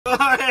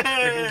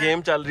लेकिन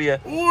गेम चल रही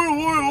है।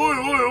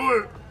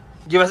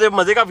 ये वैसे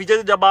मजे का फीचर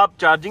है, जब आप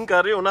चार्जिंग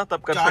कर रहे हो ना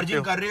तब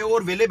चार्जिंग कर रहे हो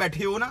और वेले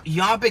बैठे हो ना,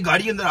 यहाँ पे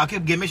गाड़ी अंदर आके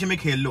गेम में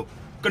खेल लो।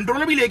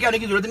 कंट्रोलर भी लेके आने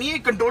की जरूरत नहीं है,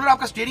 कंट्रोलर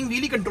आपका स्टीयरिंग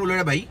व्हील ही कंट्रोलर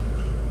है भाई।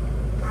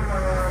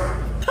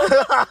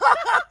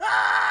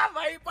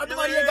 भाई पद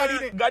मारी है गाड़ी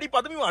ने, गाड़ी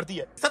पद भी मारती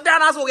है।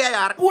 सत्यानाश हो गया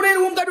यार, पूरे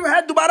रूम का जो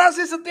है दोबारा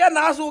से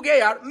सत्यानाश हो गया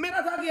यार।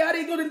 मेरा था कि यार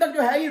 1-2 दिन तक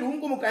जो है ये रूम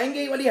को मुकाएंगे,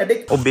 ये वाली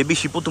हेडेक। ओ बेबी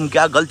शिपू, तुम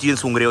क्या गलत चीज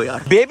सूंघ रहे हो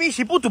यार। बेबी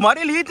शिपू,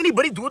 तुम्हारे लिए इतनी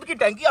बड़ी दूध की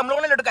टैंकी हम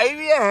लोगों ने लटकाई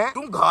हुई है,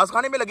 तुम घास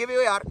खाने में लगे हुए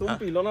हो यार। तुम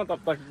पी लो ना तब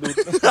तक दूध।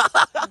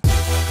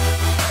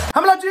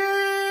 हमला जी,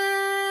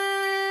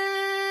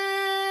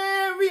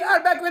 we are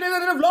back with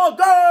another vlog.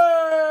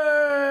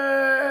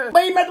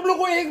 भाई मैं तुम लोग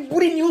को एक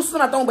पूरी न्यूज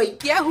सुनाता हूँ भाई,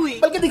 क्या हुई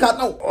बल्कि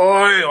दिखाता हूँ।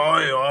 ओए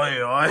ओए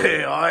ओए ओए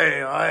ओए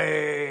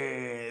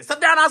ओए,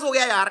 सत्यानाश हो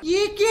गया यार।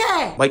 ये क्या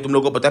है भाई? तुम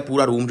लोगों को पता है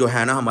पूरा रूम जो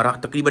है ना हमारा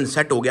तकरीबन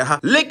सेट हो गया है,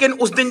 लेकिन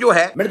उस दिन जो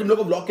है मैंने तुम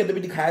लोगों को ब्लॉग के अंदर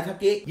भी दिखाया था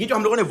कि ये जो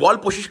हम लोगों ने वॉल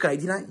कोशिश कराई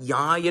थी ना,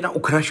 यहाँ ये ना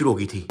उखड़ना शुरू हो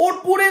गई थी और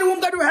पूरे रूम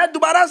का जो है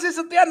दोबारा से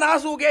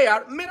सत्यानाश हो गया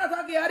यार। मेरा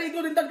था कि यार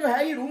 1-2 दिन तक जो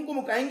है ये रूम को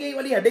मुकाएंगे, ये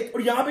वाली हेडेक,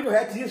 और यहाँ पे जो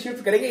है चीजें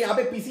शिफ्ट करेंगे, यहाँ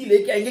पे पीसी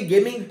लेके आएंगे,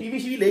 गेमिंग टीवी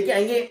शीवी लेके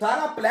आएंगे,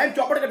 सारा प्लान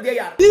चौपट कर दिया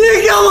यार।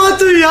 ये क्या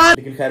बात हुई यार।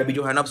 लेकिन खैर अभी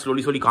जो है ना, अब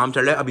स्लोली स्लोली काम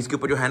चल रहा है। अब इसके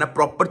ऊपर जो है ना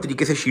प्रॉपर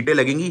तरीके से शीटें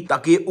लगेंगी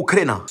ताकि ये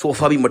उखड़े ना।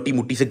 सोफा भी मट्टी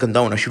मुट्टी से गंदा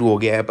होना शुरू हो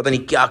गया है, पता नहीं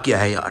क्या क्या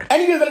है यार।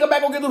 वेलकम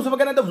बैक हो गया दोस्तों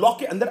वगैरह तो व्लॉग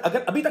के अंदर। अगर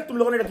अभी तक तुम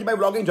लोगों ने डकी भाई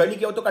व्लॉगिंग ज्वाइन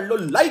किया हो तो कर लो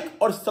लाइक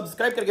और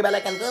सब्सक्राइब करके बेल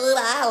आइकन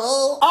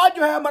दबाओ। आज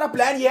जो है हमारा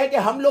प्लान ये है कि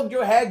हम लोग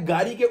जो है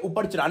गाड़ी के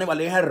ऊपर चलाने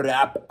वाले हैं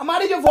रैप।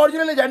 हमारी जो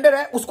फॉर्च्यूनर लेजेंडर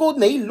है उसको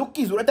नई लुक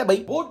की जरूरत है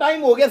भाई। वो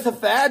टाइम हो गया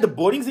सफेद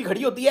बोरिंग सी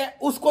खड़ी होती है,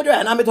 उसको जो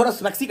है ना हमें थोड़ा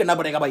स्नैक्सी करना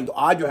पड़ेगा भाई। तो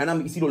आज जो है ना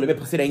हम इसी रोले में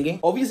फंसे रहेंगे।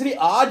 ऑब्वियसली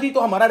आज ही तो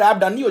हमारा रैप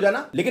डन नहीं हो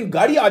जाना, लेकिन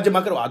गाड़ी आज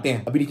जमा करवाते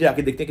हैं। अभी नीचे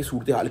जाके देखते हैं कि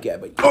सूरत हाल क्या है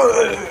भाई।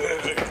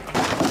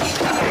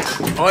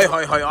 ओए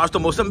होए होए, आज तो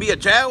मौसम भी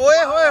अच्छा है।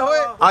 ओए होए होए,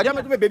 आजा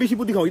मैं तुम्हें बेबी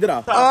शिपू दिखाऊं, इधर आ।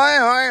 ओए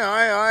होए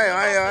होए होए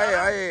होए होए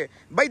होए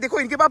भाई देखो,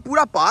 इनके पास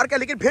पूरा पार्क है,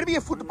 लेकिन फिर भी ये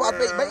फुटपाथ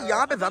पे भाई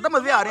यहाँ पे ज्यादा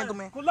मजे आ रहे हैं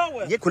तुम्हें। खुला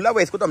हुआ है, ये खुला हुआ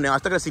है, इसको तो हमने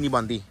आज तक रस्सी नहीं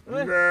बांधी।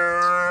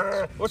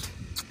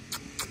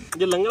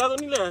 ये लंगड़ा तो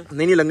नहीं लगा?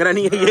 नहीं लंगड़ा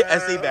नहीं है, ये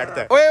ऐसे ही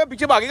बैठता है। ओए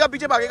पीछे भागेगा,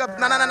 पीछे भागेगा।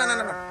 ना ना ना ना ना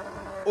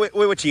ना, ओए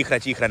ओए वो चीख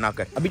रहा ना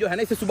कर। अभी जो है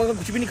ना इसे सुबह का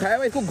कुछ भी नहीं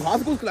खाया, इसको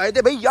घास घूस खिलाए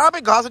थे भाई। यहाँ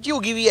पे घास अच्छी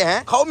उगी हुई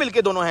है, खाओ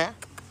मिलके दोनों हैं।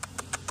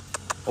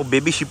 ओ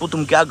बेबी शिपू,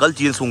 तुम क्या गलत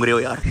चीज सूंघ रहे हो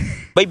यार।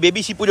 भाई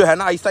बेबी शिपू जो है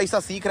ना आहिस्ता आहिस्ता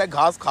सीख रहा है,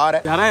 घास खा रहा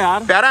है। प्यारा है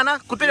यार, प्यारा है ना,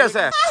 कुत्ते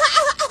जैसा है।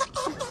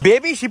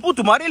 बेबी शिपू,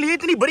 तुम्हारे लिए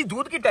इतनी बड़ी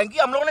दूध की टैंकी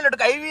हम लोगों ने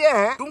लटकाई हुई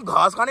है, तुम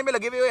घास खाने में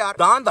लगे हुए हो यार।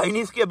 दांत आई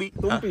नहीं इसकी अभी।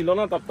 तुम पी लो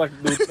ना तब तक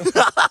दूध।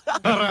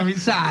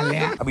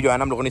 अभी जो है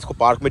ना हम लोगों ने इसको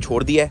पार्क में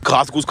छोड़ दिया है,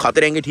 घास घूस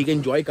खाते रहेंगे, ठीक है,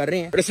 एंजॉय कर रहे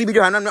हैं। रस्सी भी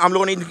जो है ना हम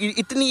लोगों ने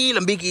इतनी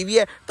लंबी की हुई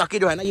है ताकि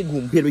जो है ना ये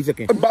घूम फिर भी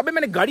सके। बाबे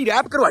मैंने गाड़ी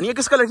रैप करवानी है,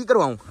 किस कलर की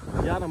करवाऊं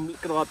यार? हम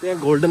करवाते हैं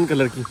गोल्डन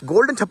कलर की।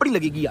 गोल्डन छपड़ी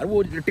लगेगी यार,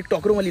 वो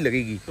टिकटॉकरों वाली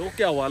लगेगी। तो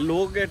क्या हुआ,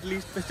 लोग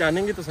एटलीस्ट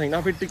पहचानेंगे तो सही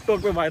ना, फिर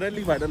टिकटॉक पे वायरल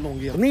ही वायरल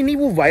होंगे। नहीं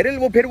वो वायरल,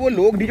 वो फिर वो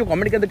लोग भी जो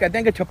कमेंट के अंदर कहते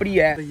हैं कि छपड़ी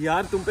है। तो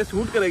यार तुम पे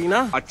सूट करेगी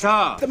ना। अच्छा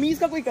तमीज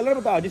का कोई कलर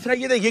बता, जिस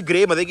तरह ये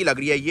ग्रे मजे की लग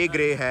रही है, ये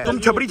ग्रे है। तुम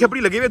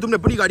छपड़ी लगे हुए, तुमने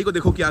अपनी गाड़ी को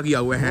देखो क्या किया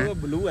हुआ है।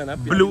 ब्लू है ना,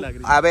 ब्लू।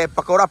 अबे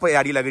पकौड़ा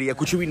प्यारी लग रही है,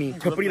 कुछ भी नहीं,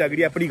 छपड़ी लग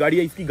रही है। अपनी गाड़ी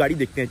है, इसकी गाड़ी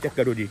देखते हैं, चेक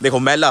करो जी। देखो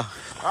मैला,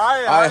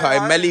 हाय हाय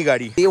मैली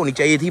गाड़ी। ये होनी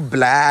चाहिए थी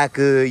ब्लैक,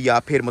 या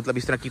फिर मतलब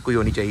इस तरह की कोई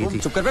होनी चाहिए थी।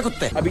 चुप कर बे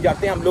कुत्ते। अभी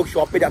जाते हैं हम लोग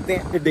शॉप पे जाते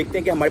हैं, फिर देखते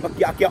हैं कि हमारे पास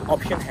क्या क्या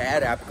ऑप्शन है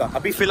रैप का।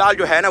 अभी फिलहाल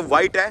जो है ना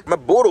व्हाइट है, मैं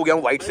बोर हो गया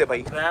हूँ व्हाइट से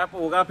भाई। रैप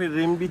होगा फिर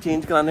रिम भी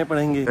चेंज कराने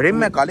पड़ेंगे। रिम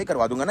मैं काले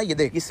करवा दूंगा ना, ये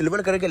देख, ये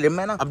सिल्वर कलर के रिम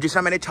है ना। अब जिस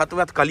तरह मैंने छत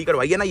वत काली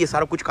करवाई है ना, ये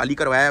सारा कुछ काली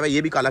करवाया है,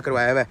 ये भी काला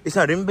करवाया है, इस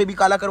रिम पे भी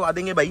काला करवा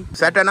देंगे भाई।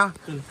 सेट है ना?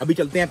 अभी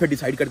चलते हैं, फिर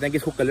डिसाइड करते हैं कि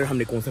इसको कलर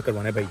हमने कौन सा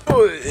करवाना है भाई।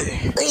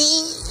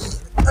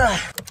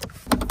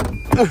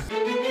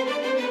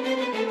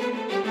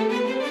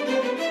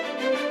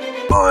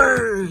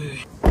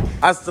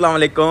 अस्सलाम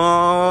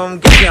वालेकुम,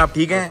 कैसे हैं आप?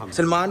 ठीक हैं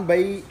सलमान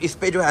भाई? इस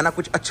पे जो है ना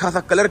कुछ अच्छा सा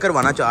कलर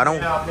करवाना चाह रहा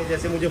हूँ। आपने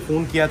जैसे मुझे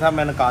फोन किया था,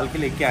 मैं निकाल के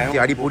लेके आया हूँ।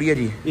 गाड़ी पूरी है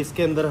जी,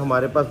 इसके अंदर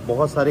हमारे पास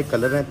बहुत सारे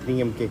कलर हैं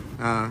 3M के।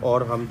 हाँ।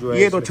 और हम जो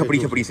है ये तो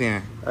छपड़ी से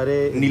हैं।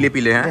 अरे नीले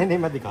पीले हैं। नहीं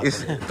मैं दिखा,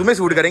 तुम्हें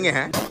सूट करेंगे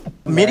हैं।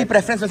 मेरी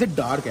प्रेफरेंस वैसे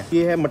डार्क है।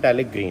 ये है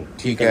मेटालिक ग्रीन।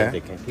 ठीक है,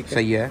 देखें, ठीक है,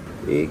 सही है।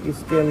 एक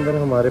इसके अंदर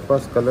हमारे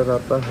पास कलर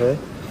आता है,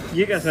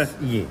 ये कैसा है?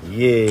 ये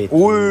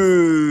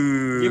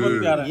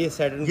ये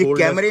सैटिन ये गोल्ड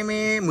कैमरे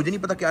में मुझे नहीं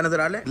पता क्या नजर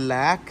आ रहा है।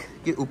 ब्लैक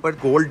के ऊपर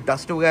गोल्ड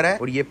डस्ट वगैरह है,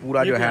 और ये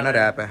पूरा जो है ना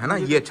रैप है ना,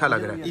 ये अच्छा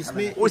लग रहा है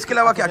इसमें। और इसके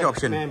अलावा क्या क्या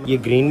ऑप्शन है? ये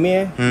ग्रीन में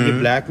है, ये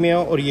ब्लैक में है,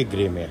 और ये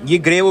ग्रे में है। ये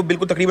ग्रे वो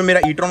बिल्कुल तकरीबन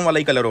मेरा ई-ट्रॉन वाला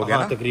ही कलर हो गया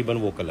ना? तकरीबन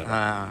वो कलर।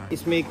 हाँ।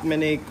 इसमें एक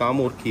मैंने एक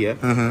काम और किया,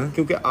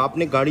 क्योंकि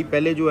आपने गाड़ी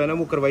पहले जो है ना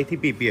वो करवाई थी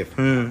PPF,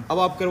 अब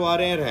आप करवा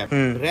रहे हैं रैप।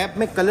 रैप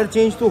में कलर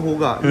चेंज तो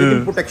होगा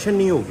लेकिन प्रोटेक्शन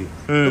नहीं होगी,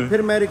 तो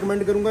फिर मैं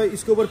रिकमेंड करूंगा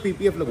इसके ऊपर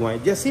PPF लगवाएं।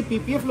 जैसे ये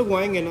पीपीएफ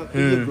लगवाएंगे ना तो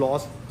ये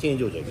ग्लॉस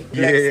चेंज हो जाएगी।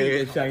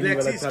 ये शाइनी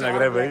वाला अच्छा लग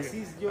रहा है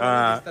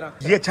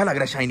भाई। ये अच्छा लग रहा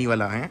है शाइनी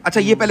वाला है। अच्छा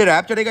ये पहले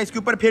रैप चढ़ेगा इसके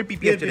ऊपर फिर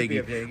पीपीएफ चढ़ेगी।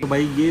 तो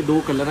भाई ये दो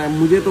कलर है,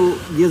 मुझे तो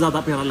ये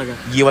ज्यादा प्यारा लगा।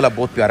 ये वाला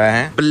बहुत प्यारा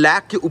है,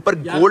 ब्लैक के ऊपर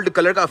गोल्ड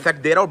कलर का इफेक्ट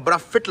दे रहा है और बड़ा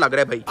फिट लग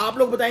रहा है भाई। आप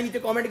लोग बताएं नीचे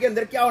कमेंट के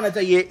अंदर क्या होना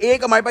चाहिए।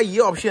 एक हमारे पास ये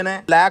ऑप्शन है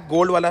ब्लैक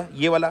गोल्ड वाला,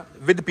 ये वाला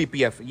विद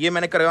पीपीएफ। ये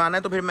मैंने करवाना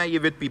है तो फिर मैं ये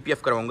विद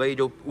पीपीएफ करवाऊंगा। ये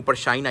जो ऊपर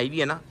शाइन आई हुई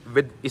है ना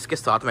विद इसके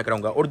साथ मैं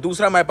कराऊंगा। और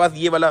दूसरा हमारे पास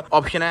ये वाला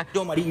ऑप्शन है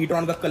जो हमारी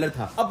ई-ट्रॉन का कलर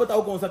था। अब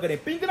बताओ कौन सा करें?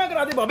 पिंक ना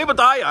करा दे भाभी?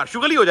 बता यार,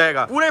 शुगल ही हो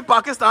जाएगा, पूरे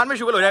पाकिस्तान में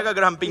शुगल हो जाएगा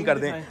अगर हम पिंक कर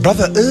दें।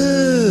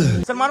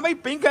 सलमान भाई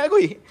पिंक है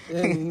कोई?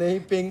 नहीं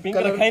पिंक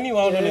कलर रखा ही नहीं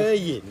हुआ उन्होंने।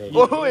 ये नहीं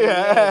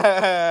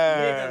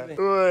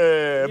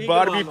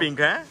बारबी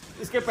पिंक है।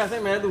 इसके पैसे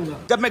मैं दूंगा।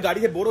 जब मैं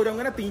गाड़ी से बोर हो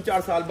जाऊंगा ना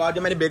 3-4 साल बाद,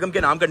 जब मैंने बेगम के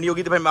नाम करनी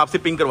होगी तो फिर मैं आपसे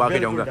पिंक करवा के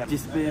जाऊंगा।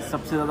 जिसपे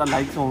सबसे ज्यादा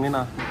लाइक्स होंगे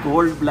ना,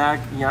 गोल्ड, ब्लैक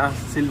या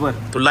सिल्वर।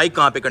 तो लाइक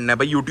कहाँ पे करना है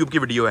भाई? यूट्यूब की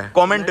वीडियो है।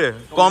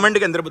 कमेंट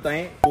के अंदर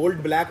बताएं गोल्ड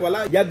ब्लैक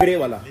वाला या ग्रे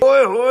वाला।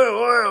 ओए ओए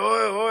ओए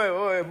ओए ओए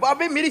ओए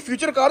बाबे, मेरी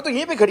फ्यूचर कार तो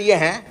यहीं पे खड़ी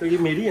है। तो ये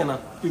मेरी है ना,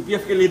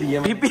 पीपीएफ के लिए दी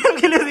है। पीपीएफ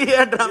के लिए दी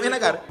है, ड्रामे ना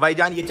कर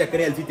भाईजान। ये चेक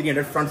करें LC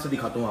 300 फ्रंट से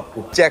दिखाता हूँ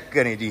आपको। चेक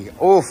करें जी।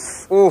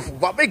 ओफ ओफ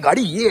बाबे,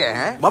 गाड़ी ये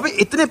है बाबे।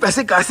 इतने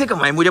पैसे कैसे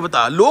कमाए मुझे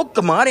बता। लोग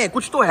कमा रहे हैं,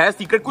 कुछ तो है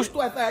सीक्रेट, कुछ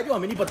तो ऐसा है जो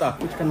हमें नहीं पता।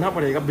 कुछ करना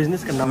पड़ेगा,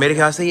 बिजनेस करना। मेरे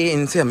ख्याल से ये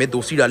इनसे हमें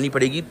दोस्ती डालनी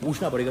पड़ेगी,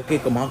 पूछना पड़ेगा कि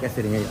कमा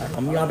कैसे रहे हैं यार।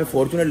 हम यहाँ पे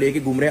फॉर्च्यूनर लेके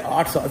घूम रहे हैं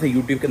 8 साल से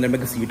यूट्यूब के अंदर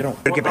मैं घसीट रहा हूँ।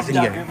 पैसे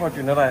नहीं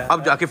है,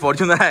 अब जाके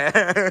फॉर्च्यूनर आया।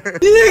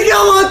 ये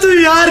क्या बात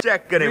हुई यार?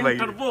 चेक करें भाई,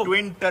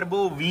 ट्विन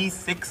टर्बो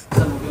V6।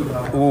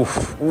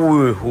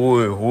 ओए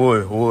होए होए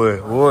होए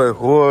होए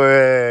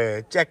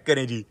होए, चेक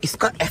करें जी।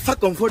 इसका ऐसा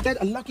कंफर्ट है,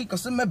 अल्लाह की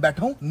कसम मैं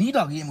बैठा हूँ, नींद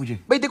आ गई है मुझे।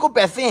 भाई देखो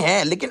पैसे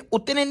हैं लेकिन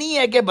उतने नहीं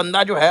है कि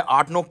बंदा जो है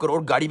 8-9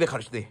 करोड़ गाड़ी पे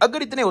खर्च दे।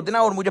 अगर इतने होते ना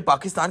और मुझे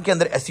पाकिस्तान के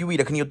अंदर SUV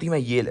रखनी होती मैं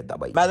ये लेता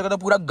भाई। मैं तो कहता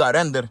पूरा घर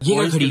है अंदर।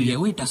 ये खड़ी हुई है,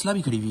 वही टेस्ला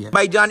भी खड़ी हुई है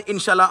भाईजान।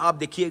 इंशाल्लाह आप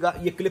देखिएगा,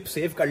 ये क्लिप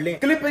सेव कर लें,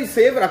 क्लिप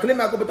सेव रख ले।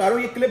 मैं आपको बता रहा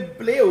हूँ ये क्लिप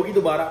प्ले होगी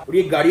दोबारा और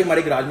ये गाड़ी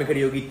हमारे गराज में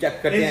खड़ी होगी। चेक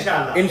करते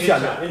हैं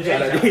इंशाल्लाह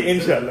जी,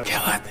 इंशाल्लाह। क्या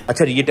बात है।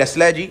 अच्छा ये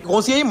टेस्ला है जी,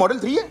 कौन सी है? ये मॉडल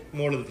 3 है।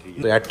 मॉडल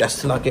 3 तो यार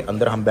टेस्ला के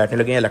अंदर हम बैठने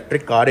लगे हैं।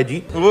 इलेक्ट्रिक कार है जी।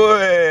 वो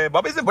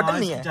बाबा इसमें बटन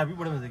नहीं है। चाबी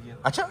बड़े मजे की है।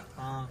 अच्छा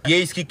ये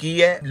इसकी की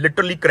है,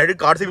 लिटरली क्रेडिट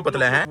कार्ड से भी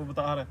पतला है। वो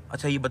बता रहा है।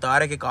 अच्छा ये बता रहा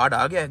है कि कार्ड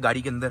आ गया है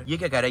गाड़ी के अंदर। ये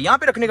क्या कह रहा है? यहाँ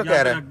पे रखने का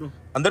कह रहा है,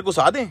 अंदर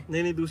घुसा दें?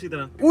 नहीं दूसरी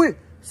तरह। ओए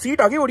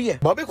सीट आगे बढ़ी है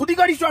बाबे, खुद ही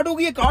गाड़ी स्टार्ट हो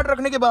गई है कार्ड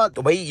रखने के बाद।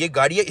 तो भाई ये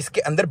गाड़ी है,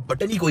 इसके अंदर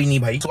बटन ही कोई नहीं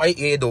भाई, सिवाय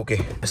A2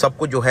 के। सब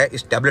कुछ जो है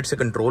इस टैबलेट से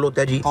कंट्रोल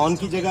होता है जी। हॉर्न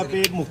की जगह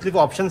पे मुख्तलिफ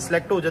ऑप्शन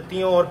सेलेक्ट हो जाती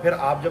हैं और फिर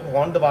आप जब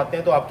हॉर्न दबाते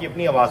हैं तो आपकी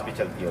अपनी आवाज भी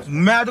चलती है।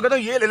 मैं तो कहता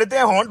हूँ ये ले लेते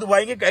हैं, हॉर्न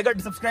दबाएंगे, कहेगा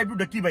सब्सक्राइब टू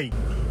डक्की भाई।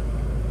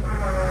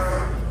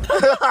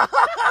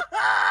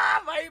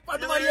 भाई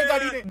पद मारी है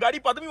गाड़ी ने, गाड़ी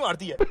पद भी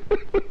मारती है।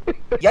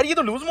 यार ये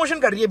तो लूज मोशन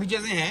कर रही है पीछे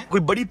से। है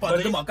कोई बड़ी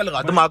पद धमाका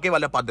लगा, धमाके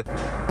वाला पद।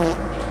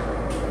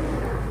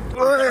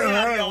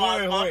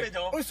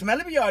 स्मेल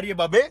भी आ रही है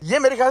बाबे। ये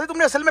मेरे ख्याल से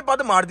तुमने असल में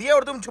पद मार दिया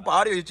और तुम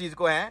छुपा रहे हो इस चीज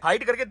को। है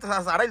हाइड करके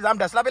सारा इल्जाम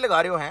टेस्ला पे लगा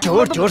रहे हो। हैं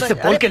जोर जोर से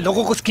बोल के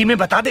लोगों को स्कीमें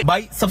बता दे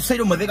भाई। सबसे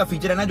जो मजे का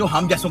फीचर है ना जो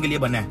हम जैसों के लिए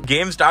बना है,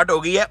 गेम स्टार्ट हो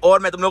गई है और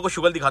मैं तुम लोगों को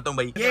शुगल दिखाता हूँ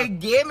भाई। ये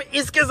गेम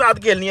इसके साथ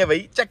खेलनी है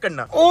भाई, चेक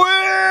करना।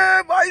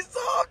 ओए भाई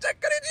साहब चेक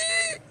करें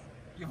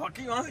जी,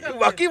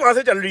 वाकई वहां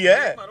से चल रही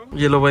है।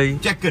 ये लो भाई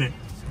चेक करें,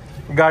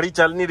 गाड़ी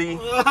चल नहीं रही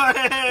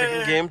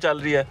लेकिन गेम चल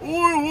रही है।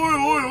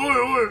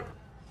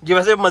 ये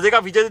वैसे मजे का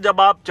फीचर है, जब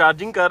आप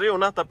चार्जिंग कर रहे हो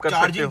ना तब कर सकते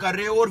हो। चार्जिंग कर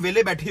रहे हो और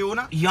वेले बैठे हो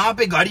ना, यहाँ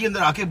पे गाड़ी अंदर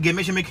आके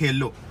गेमे शेमे खेल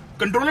लो।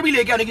 कंट्रोलर भी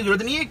लेके आने की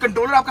जरूरत नहीं है,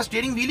 कंट्रोलर आपका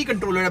स्टीयरिंग व्हील ही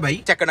कंट्रोलर है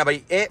भाई। चेक करना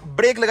भाई।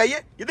 ब्रेक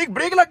लगाइए, ये देख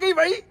ब्रेक लग गई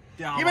भाई।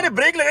 ये मैंने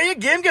ब्रेक लगाई है,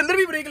 गेम के अंदर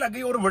भी ब्रेक लग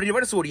गई और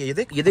रिवर्स हो रही है।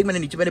 ये देख मैंने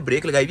नीचे मैंने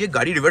ब्रेक लगाई हुई है,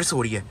 गाड़ी रिवर्स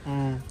हो रही है।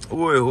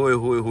 ओए होए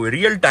होए होए,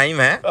 रियल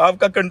टाइम है,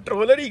 आपका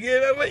कंट्रोलर ही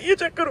गेम है भाई। ये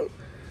चेक करो।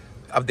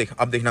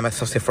 अब देखना मैं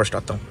सबसे फर्स्ट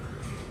आता हूँ।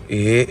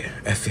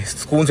 ऐसे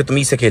सुकून से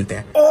तमीज से खेलते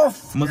हैं।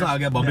 मजा आ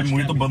गया बाबे,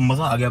 मुझे तो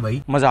मजा आ गया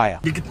भाई, मजा आया।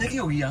 ये कितने की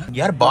होगी यार?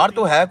 यार बार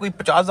तो है कोई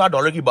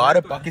 $50,000 की बार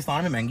है,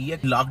 पाकिस्तान में महंगी है।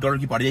 $1,00,000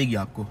 की पड़ जाएगी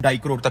आपको, 2.5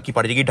 करोड़ तक की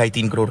पड़ जाएगी,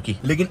 2.5-3 करोड़ की,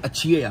 लेकिन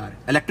अच्छी है यार।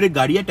 इलेक्ट्रिक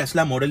गाड़ी है,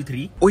 टेस्ला मॉडल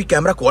 3। ओए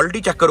कैमरा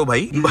क्वालिटी चेक करो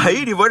भाई,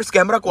 रिवर्स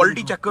कैमरा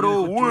क्वालिटी चेक करो।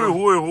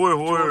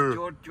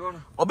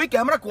 अबे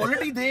कैमरा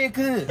क्वालिटी देख,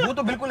 वो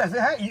तो बिल्कुल ऐसे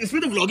है।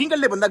 इसमें तो व्लॉगिंग कर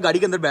ले बंदा गाड़ी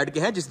के अंदर बैठ के,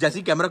 है जिस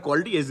जैसी कैमरा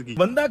क्वालिटी है इसकी,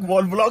 बंदा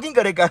व्लॉगिंग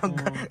करेगा।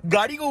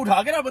 गाड़ी को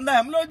उठा के ना बंदा,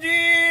 हम लोग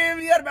जी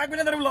we are back with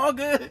another vlog.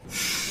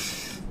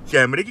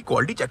 कैमरे की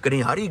क्वालिटी चेक करें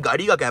यार, ये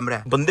गाड़ी का कैमरा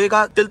है, बंदे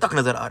का दिल तक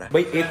नजर आ रहा है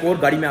भाई। एक और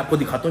गाड़ी मैं आपको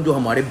दिखाता हूँ जो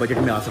हमारे बजट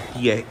में आ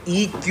सकती है,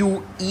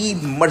 EQE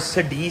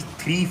मर्सिडीज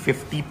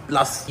 350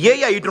 प्लस। ये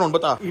या ई-ट्रॉन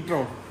बता?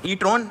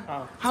 ई-ट्रॉन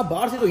हाँ,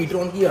 बाहर से तो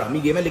ई-ट्रॉन की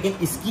आरामी गेम है, लेकिन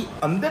इसकी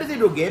अंदर से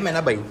जो गेम है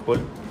ना भाई,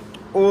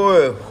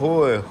 ओए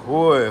होए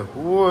होए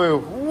होए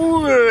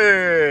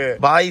होए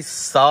भाई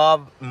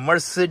साहब,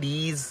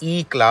 Mercedes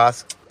E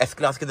class, S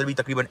class के अंदर भी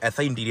तकरीबन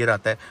ऐसा ही इंटीरियर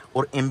आता है।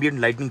 और एम्बिएंट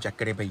लाइटिंग चेक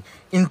करें भाई,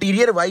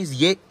 इंटीरियर वाइज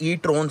ये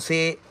ई-ट्रॉन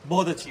से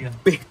बहुत अच्छी है,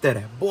 बेहतर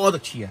है, बहुत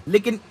अच्छी है।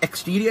 लेकिन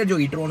एक्सटीरियर जो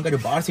ई-ट्रॉन का, जो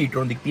बाहर से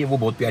ई-ट्रॉन दिखती है वो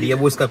बहुत प्यारी है,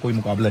 वो इसका कोई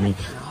मुकाबला नहीं।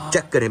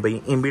 चेक करें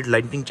भाई, एम्बिएंट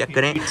लाइटिंग चेक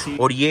करें,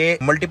 और ये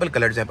मल्टीपल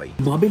कलर्स है भाई।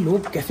 वहाँ पे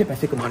लोग कैसे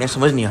पैसे कमाने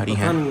समझ नहीं आ रही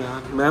है।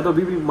 मैं तो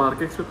अभी भी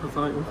मार्केट से फंसा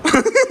हूँ।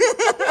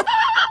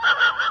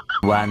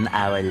 1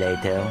 hour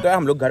later. तो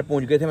हम लोग घर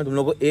पहुंच गए थे। मैं तुम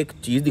लोगों को एक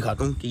चीज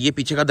दिखाता हूँ कि ये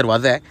पीछे का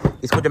दरवाजा है,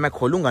 इसको जब मैं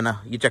खोलूंगा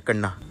ना, ये चेक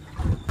करना,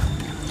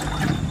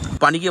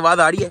 पानी की आवाज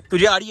आ रही है,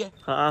 तुझे आ रही है?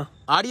 हाँ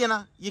आ रही है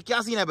ना। ये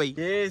क्या सीन है भाई?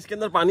 ये इसके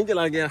अंदर पानी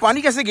चला गया।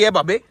 पानी कैसे गया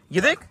बाबे?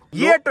 ये देख,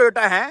 ये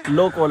टोयोटा है,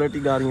 लो क्वालिटी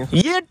गाड़ियाँ।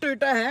 ये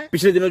टोयोटा है।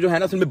 पिछले दिनों जो है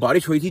ना असल में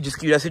बारिश हुई थी,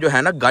 जिसकी वजह से जो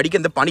है ना गाड़ी के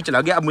अंदर पानी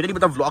चला गया। अब मुझे नहीं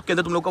पता व्लॉग के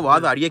अंदर तुम लोग को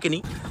आवाज आ रही है कि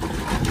नहीं।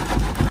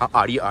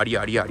 आ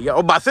रही है।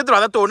 और बात से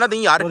दरवाजा तोड़ना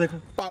नहीं यार।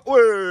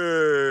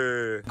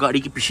 गाड़ी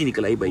की पीछे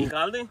निकल आई भाई।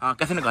 निकाल दे। हाँ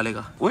कैसे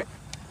निकालेगा? ओए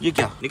ये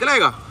क्या निकल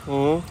आएगा?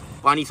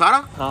 पानी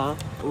सारा? हाँ।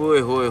 ओए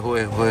होए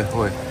होए होए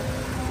होए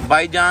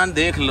भाईजान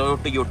देख लो,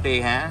 टोयोटे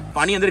हैं।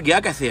 पानी अंदर गया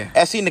कैसे है?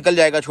 ऐसे ही निकल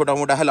जाएगा, छोटा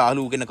मोटा हिला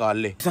हलू के निकाल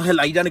ले,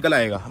 हिलाई जा निकल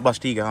आएगा बस।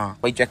 ठीक है हाँ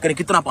भाई, चेक करें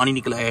कितना पानी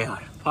निकला है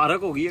यार।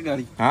 फारक हो गई है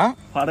गाड़ी। हाँ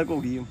फारक हो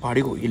गई है,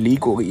 फाड़िक हो गई,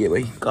 लीक हो गई है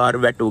भाई, कार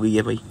वेट हो गई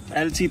है भाई।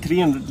 LC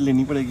 300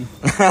 लेनी पड़ेगी।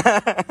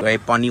 तो ये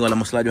पानी वाला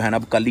मसला जो है ना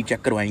अब कल ही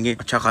चेक करवाएंगे।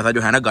 अच्छा खासा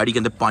जो है ना गाड़ी के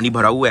अंदर पानी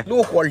भरा हुआ है।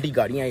 लो क्वालिटी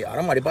गाड़ियां यार,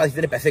 हमारे पास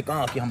इतने पैसे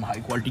कहाँ कि हम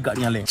हाई क्वालिटी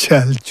गाड़ियां लें।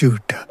 चल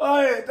झूठा।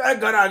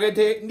 घर आ गए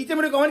थे, नीचे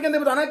मेरे कमेंट के अंदर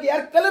बताना कि यार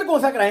कलर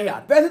कौन सा कराएं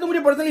यार। वैसे तो मुझे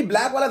पर्सनली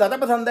ब्लैक वाला ज्यादा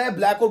पसंद है,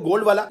 ब्लैक और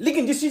गोल्ड वाला,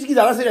 लेकिन जिस चीज की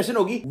ज्यादा सजेशन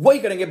होगी वही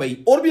करेंगे भाई।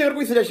 और भी अगर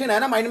कोई सजेशन है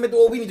ना माइंड में तो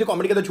वो भी नीचे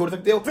कमेंट के अंदर छोड़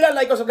सकते हो। फिलहाल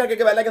लाइक और सब्सक्राइब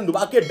करके बेल आइकन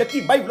दबा के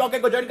डक्की भाई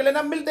ब्लॉग को ज्वाइन कर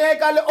लेना। मिलते हैं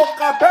कल।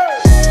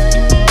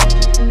 ओका।